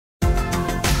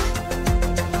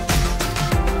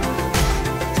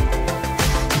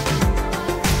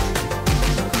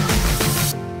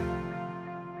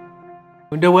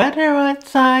The weather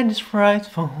outside is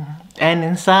frightful, and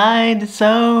inside it's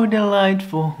so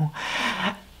delightful.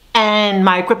 And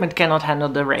my equipment cannot handle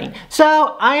the rain.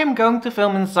 So I am going to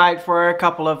film inside for a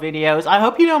couple of videos. I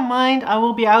hope you don't mind. I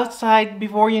will be outside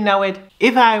before you know it.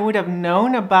 If I would have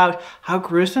known about how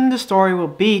gruesome the story will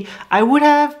be, I would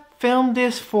have filmed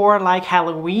this for like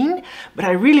Halloween. But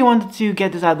I really wanted to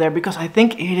get this out there because I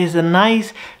think it is a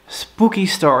nice spooky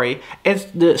story. It's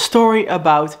the story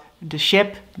about the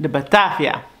ship, the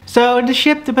Batavia. So the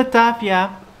ship, the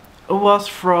Batavia, was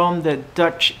from the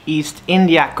Dutch East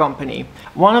India Company.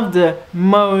 One of the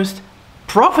most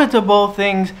profitable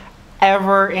things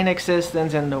ever in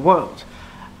existence in the world.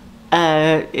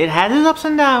 It had its ups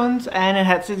and downs and it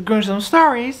had its gruesome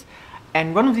stories.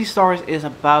 And one of these stories is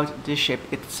about the ship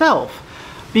itself.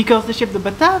 Because the ship, the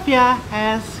Batavia,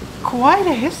 has quite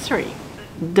a history.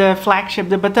 The flagship,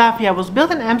 the Batavia, was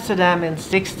built in Amsterdam in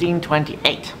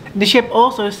 1628. The ship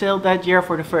also sailed that year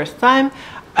for the first time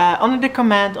under the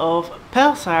command of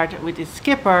Lelystad with its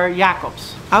skipper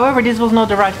Jacobs. However, this was not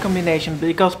the right combination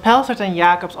because Lelystad and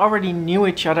Jacobs already knew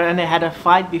each other and they had a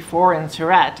fight before in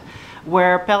Surat,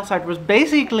 where Lelystad was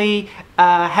basically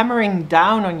hammering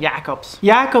down on Jacobs.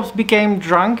 Jacobs became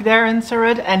drunk there in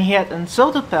Surat and he had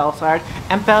insulted Lelystad,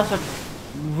 and Lelystad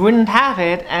wouldn't have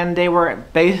it, and they were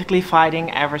basically fighting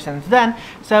ever since then.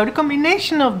 So the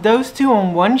combination of those two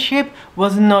on one ship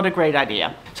was not a great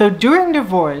idea. So during the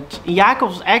voyage,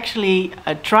 Jacobs was actually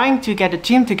trying to get a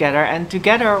team together, and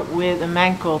together with a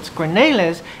man called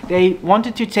Cornelis, they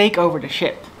wanted to take over the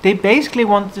ship. They basically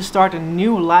wanted to start a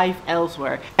new life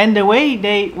elsewhere. And the way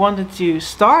they wanted to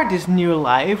start this new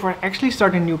life, or actually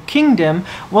start a new kingdom,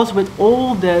 was with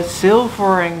all the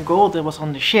silver and gold that was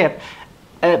on the ship.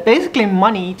 Basically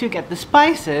money to get the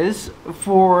spices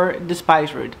for the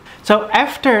spice route. So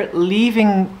after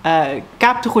leaving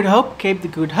Cape de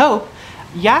Good Hope,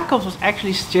 Jacobs was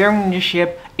actually steering the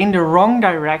ship in the wrong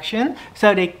direction,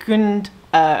 so they couldn't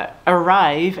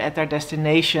arrive at their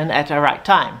destination at the right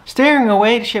time. Steering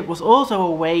away the ship was also a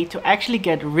way to actually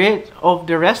get rid of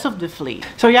the rest of the fleet.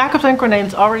 So Jacobs and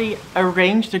Cornelis already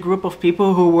arranged a group of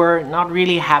people who were not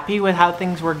really happy with how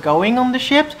things were going on the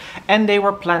ship, and they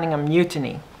were planning a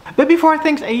mutiny. But before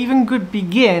things even could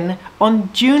begin,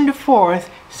 on June the 4th,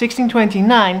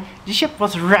 1629, the ship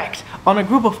was wrecked on a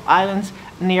group of islands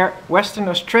near Western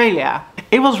Australia.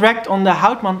 It was wrecked on the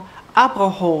Houtman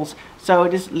Abrolhos, so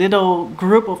this little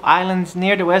group of islands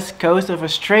near the west coast of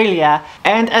Australia.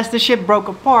 And as the ship broke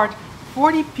apart,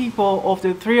 40 people of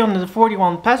the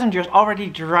 341 passengers already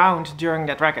drowned during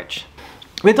that wreckage.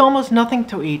 With almost nothing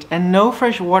to eat and no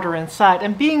fresh water in sight,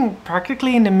 and being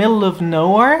practically in the middle of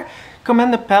nowhere,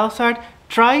 Commander Lelystad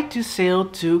tried to sail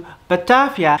to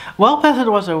Batavia. While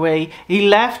Lelystad was away, he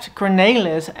left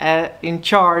Cornelis in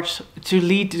charge to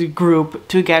lead the group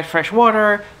to get fresh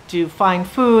water, to find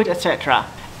food, etc.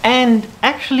 And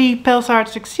actually Lelystad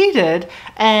succeeded,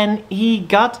 and he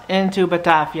got into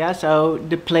Batavia, so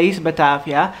the place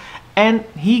Batavia, and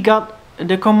he got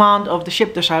the command of the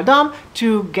ship the Saudam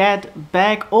to get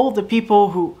back all the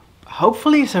people who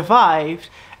hopefully survived,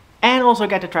 and also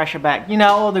get the treasure back, you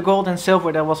know, all the gold and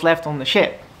silver that was left on the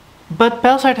ship. But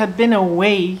Lelystad had been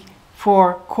away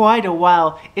for quite a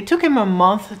while. It took him a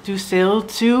month to sail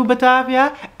to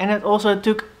Batavia, and it also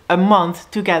took a month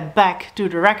to get back to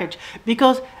the wreckage,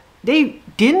 because they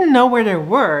didn't know where they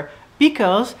were,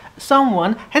 because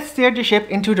someone had steered the ship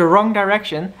into the wrong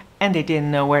direction and they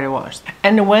didn't know where it was.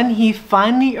 And when he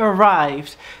finally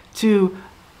arrived to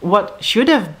what should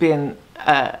have been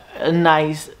a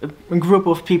nice group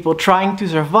of people trying to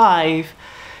survive,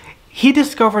 he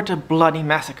discovered a bloody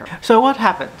massacre. So what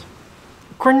happened?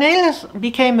 Cornelis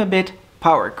became a bit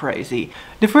power crazy.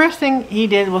 The first thing he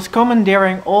did was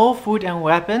commandeering all food and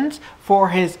weapons for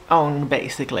his own,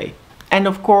 basically. And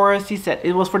of course he said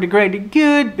it was for the greater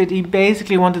good, but he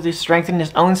basically wanted to strengthen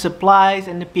his own supplies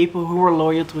and the people who were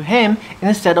loyal to him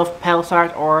instead of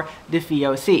Lelystad or the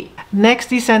VOC.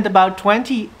 Next he sent about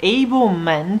 20 able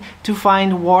men to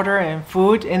find water and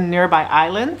food in nearby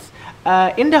islands,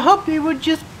 in the hope they would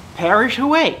just perish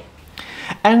away.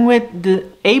 And with the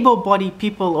able-bodied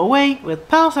people away, with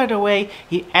Lelystad away,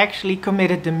 he actually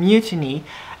committed the mutiny.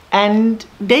 And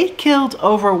they killed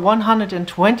over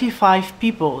 125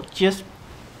 people just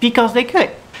because they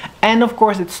could. And of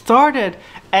course it started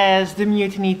as the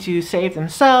mutiny to save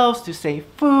themselves, to save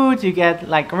food, to get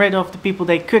like rid of the people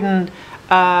they couldn't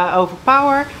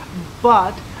overpower.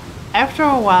 But after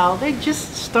a while they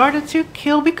just started to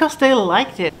kill because they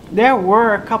liked it. There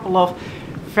were a couple of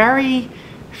very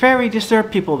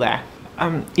disturbed people there.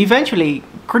 Eventually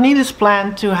Cornelis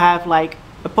planned to have like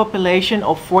a population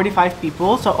of 45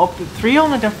 people, so of the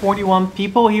 341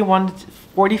 people he wanted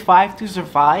 45 to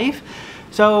survive,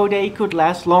 so they could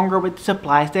last longer with the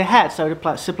supplies they had, so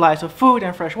the supplies of food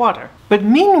and fresh water. But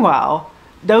meanwhile,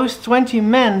 those 20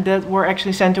 men that were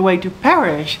actually sent away to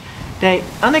perish, they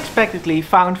unexpectedly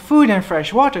found food and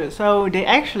fresh water, so they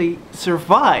actually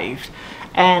survived.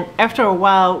 And after a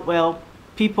while, well,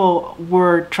 people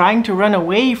were trying to run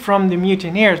away from the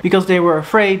mutineers because they were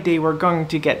afraid they were going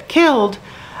to get killed.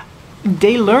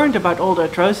 They learned about all the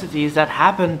atrocities that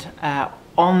happened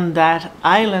on that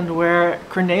island where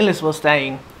Cornelis was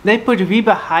staying. They put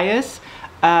Wiebe Hayes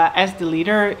as the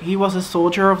leader. He was a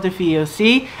soldier of the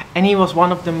VOC, and he was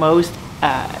one of the most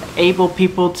able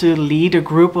people to lead a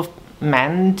group of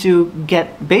men to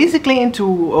get basically into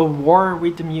a war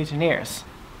with the mutineers.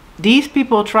 These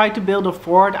people tried to build a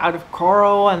fort out of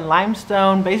coral and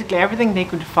limestone, basically everything they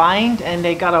could find, and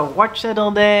they got a watch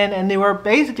settled in, and they were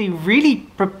basically really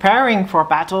preparing for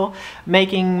battle,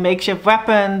 making makeshift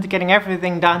weapons, getting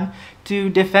everything done to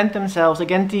defend themselves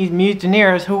against these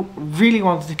mutineers who really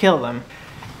wanted to kill them.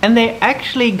 And they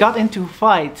actually got into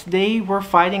fights. They were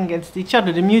fighting against each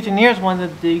other. The mutineers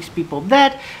wanted these people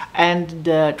dead, and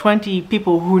the 20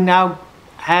 people who now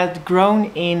had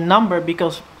grown in number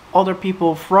because other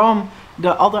people from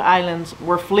the other islands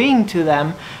were fleeing to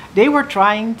them, they were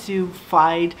trying to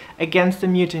fight against the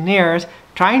mutineers,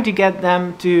 trying to get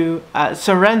them to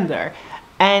surrender.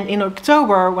 And in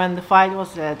October, when the fight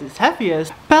was at its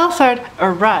heaviest, Pelsart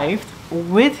arrived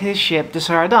with his ship, the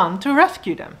Saradan, to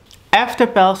rescue them. After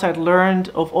Pelsart learned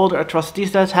of all the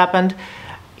atrocities that happened,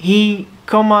 he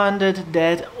commanded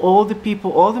that all the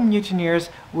people, all the mutineers,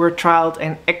 were trialed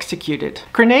and executed.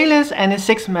 Cornelis and his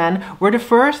 6 men were the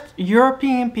first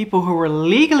European people who were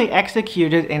legally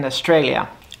executed in Australia.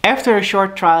 After a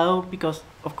short trial, because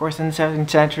of course in the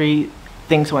 17th century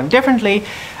things went differently,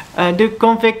 the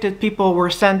convicted people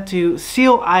were sent to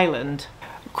Seal Island.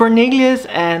 Cornelius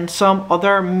and some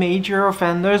other major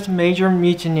offenders, major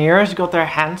mutineers, got their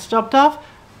hands chopped off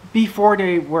before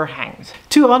they were hanged.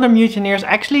 2 other mutineers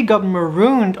actually got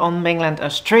marooned on mainland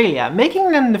Australia,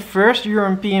 making them the first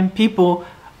European people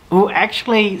who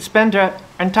actually spent their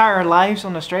entire lives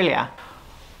on Australia.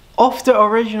 Of the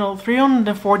original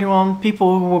 341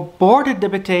 people who boarded the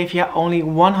Batavia, only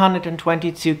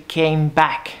 122 came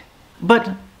back.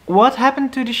 But what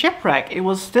happened to the shipwreck? It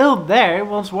was still there. It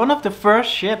was one of the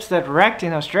first ships that wrecked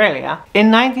in Australia.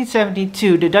 In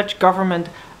 1972, the Dutch government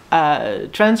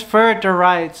transferred the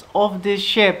rights of this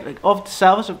ship, of the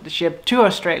salvage of the ship, to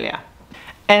Australia.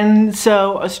 And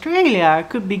so Australia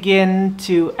could begin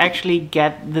to actually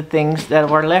get the things that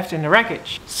were left in the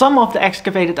wreckage. Some of the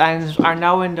excavated items are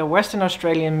now in the Western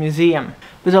Australian Museum,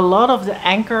 but a lot of the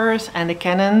anchors and the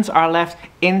cannons are left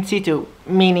in situ,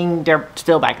 meaning they're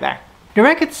still back there. The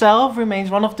wreck itself remains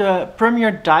one of the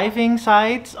premier diving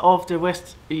sites of the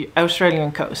West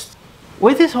Australian coast.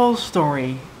 With this whole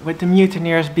story, with the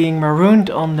mutineers being marooned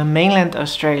on the mainland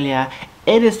Australia,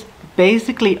 it is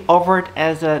basically offered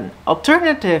as an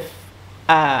alternative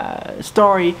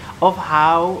story of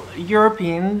how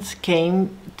Europeans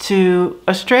came to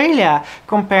Australia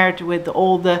compared with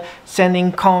all the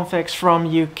sending convicts from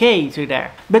UK to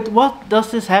there. But what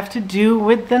does this have to do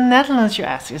with the Netherlands, you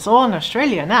ask? It's all in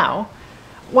Australia now.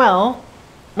 Well,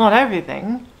 not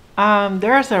everything.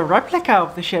 There's a replica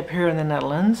of the ship here in the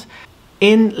Netherlands.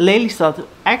 In Lelystad,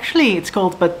 actually it's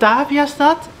called Batavia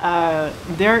Stad,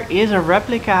 there is a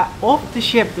replica of the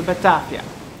ship, the Batavia.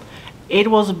 It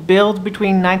was built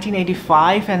between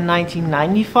 1985 and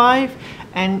 1995,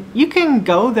 and you can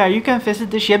go there, you can visit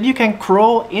the ship, you can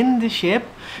crawl in the ship.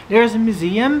 There's a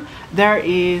museum, there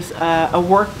is a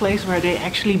workplace where they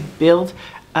actually build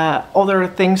other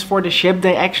things for the ship.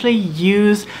 They actually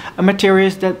use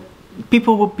materials that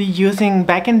people would be using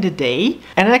back in the day,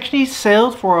 and it actually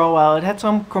sailed for a while. It had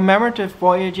some commemorative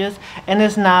voyages and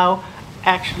is now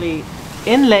actually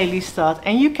in Lelystad,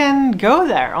 and you can go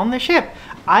there on the ship.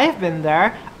 I've been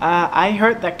there. I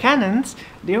heard the cannons,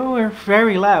 they were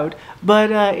very loud,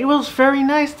 but it was very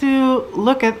nice to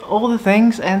look at all the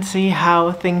things and see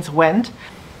how things went.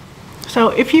 So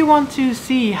if you want to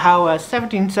see how a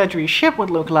 17th century ship would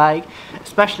look like,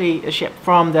 especially a ship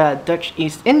from the Dutch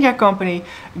East India Company,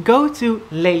 go to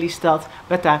Lelystad,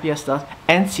 Batavia Stad,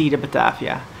 and see the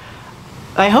Batavia.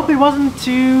 I hope it wasn't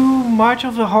too much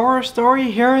of a horror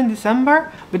story here in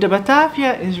December, but the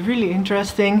Batavia is really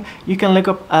interesting. You can look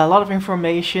up a lot of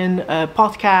information,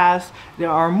 podcasts, there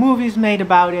are movies made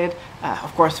about it,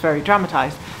 of course very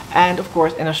dramatized. And of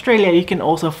course in Australia you can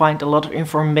also find a lot of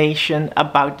information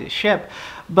about this ship.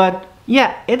 But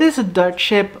yeah, it is a Dutch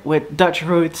ship with Dutch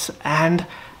roots, and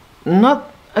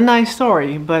not a nice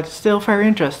story, but still very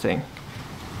interesting.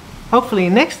 Hopefully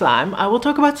next time I will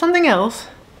talk about something else.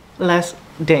 less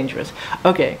dangerous.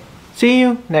 Okay, see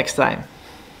you next time.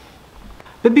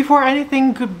 But before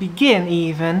anything could begin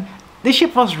even, the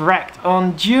ship was wrecked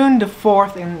on June the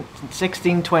 4th in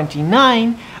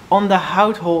 1629 on the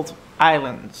Houthold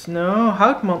Islands. No,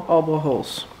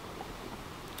 Houtman-Oberholz.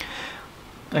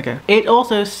 Okay. It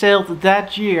also sailed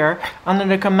that year under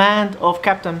the command of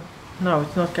Captain... No,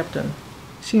 it's not Captain.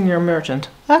 Senior Merchant.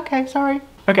 Okay, sorry.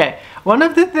 Okay, one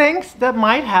of the things that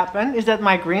might happen is that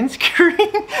my green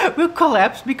screen will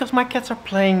collapse because my cats are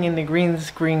playing in the green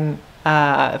screen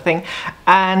thing,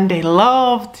 and they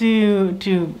love to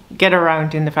get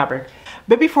around in the fabric.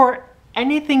 But before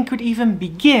anything could even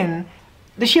begin,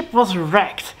 the ship was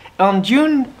wrecked on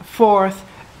June 4th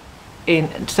in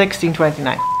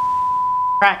 1629.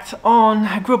 Wrecked on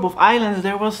a group of islands,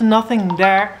 there was nothing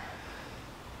there.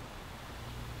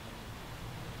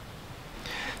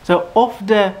 So of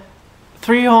the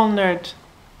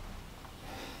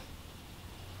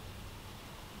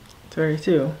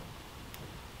 332.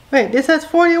 Wait, this has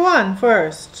 41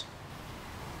 first.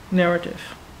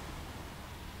 Narrative.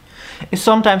 Is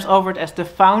sometimes offered as the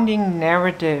founding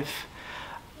narrative.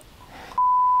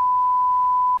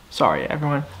 Sorry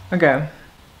everyone. Okay.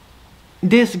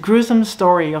 This gruesome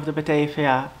story of the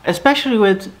Batavia, especially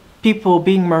with people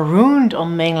being marooned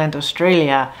on mainland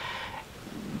Australia,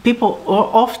 people are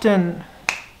often...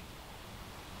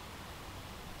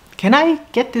 Can I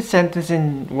get this sentence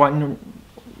in one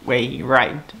way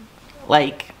right?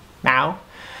 Like now?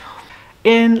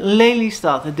 In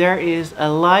Lelystad there is a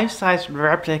life-size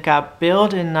replica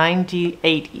built in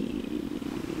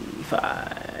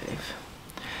 1985.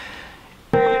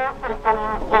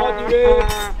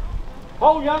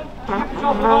 Oh Jan, schip is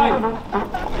al voorbij.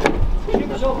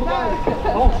 Schip is al voorbij.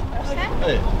 Oh.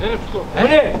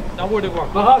 Meneer, dan word ik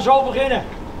wakker. We gaan zo beginnen.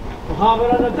 We gaan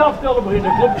weer aan het aftellen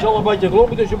beginnen. De klok is al een beetje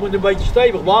kloppen, dus je moet een beetje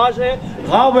stevig blazen. Hè.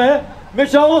 Gaan we, hè? Met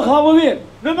z'n allen gaan we weer.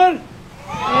 Nummer 1.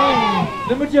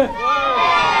 Nummertje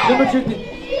 10.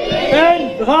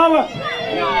 En, daar gaan we.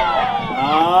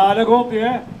 Ja, daar komt hij,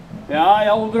 hè.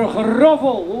 Ja, onder het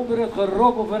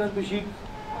geroffel van het muziek.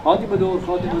 Gaat hij maar door,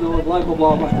 blijf maar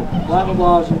blazen, blijf maar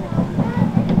blazen.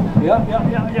 Ja.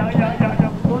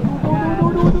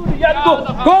 Doe. Ja,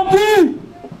 komt ie!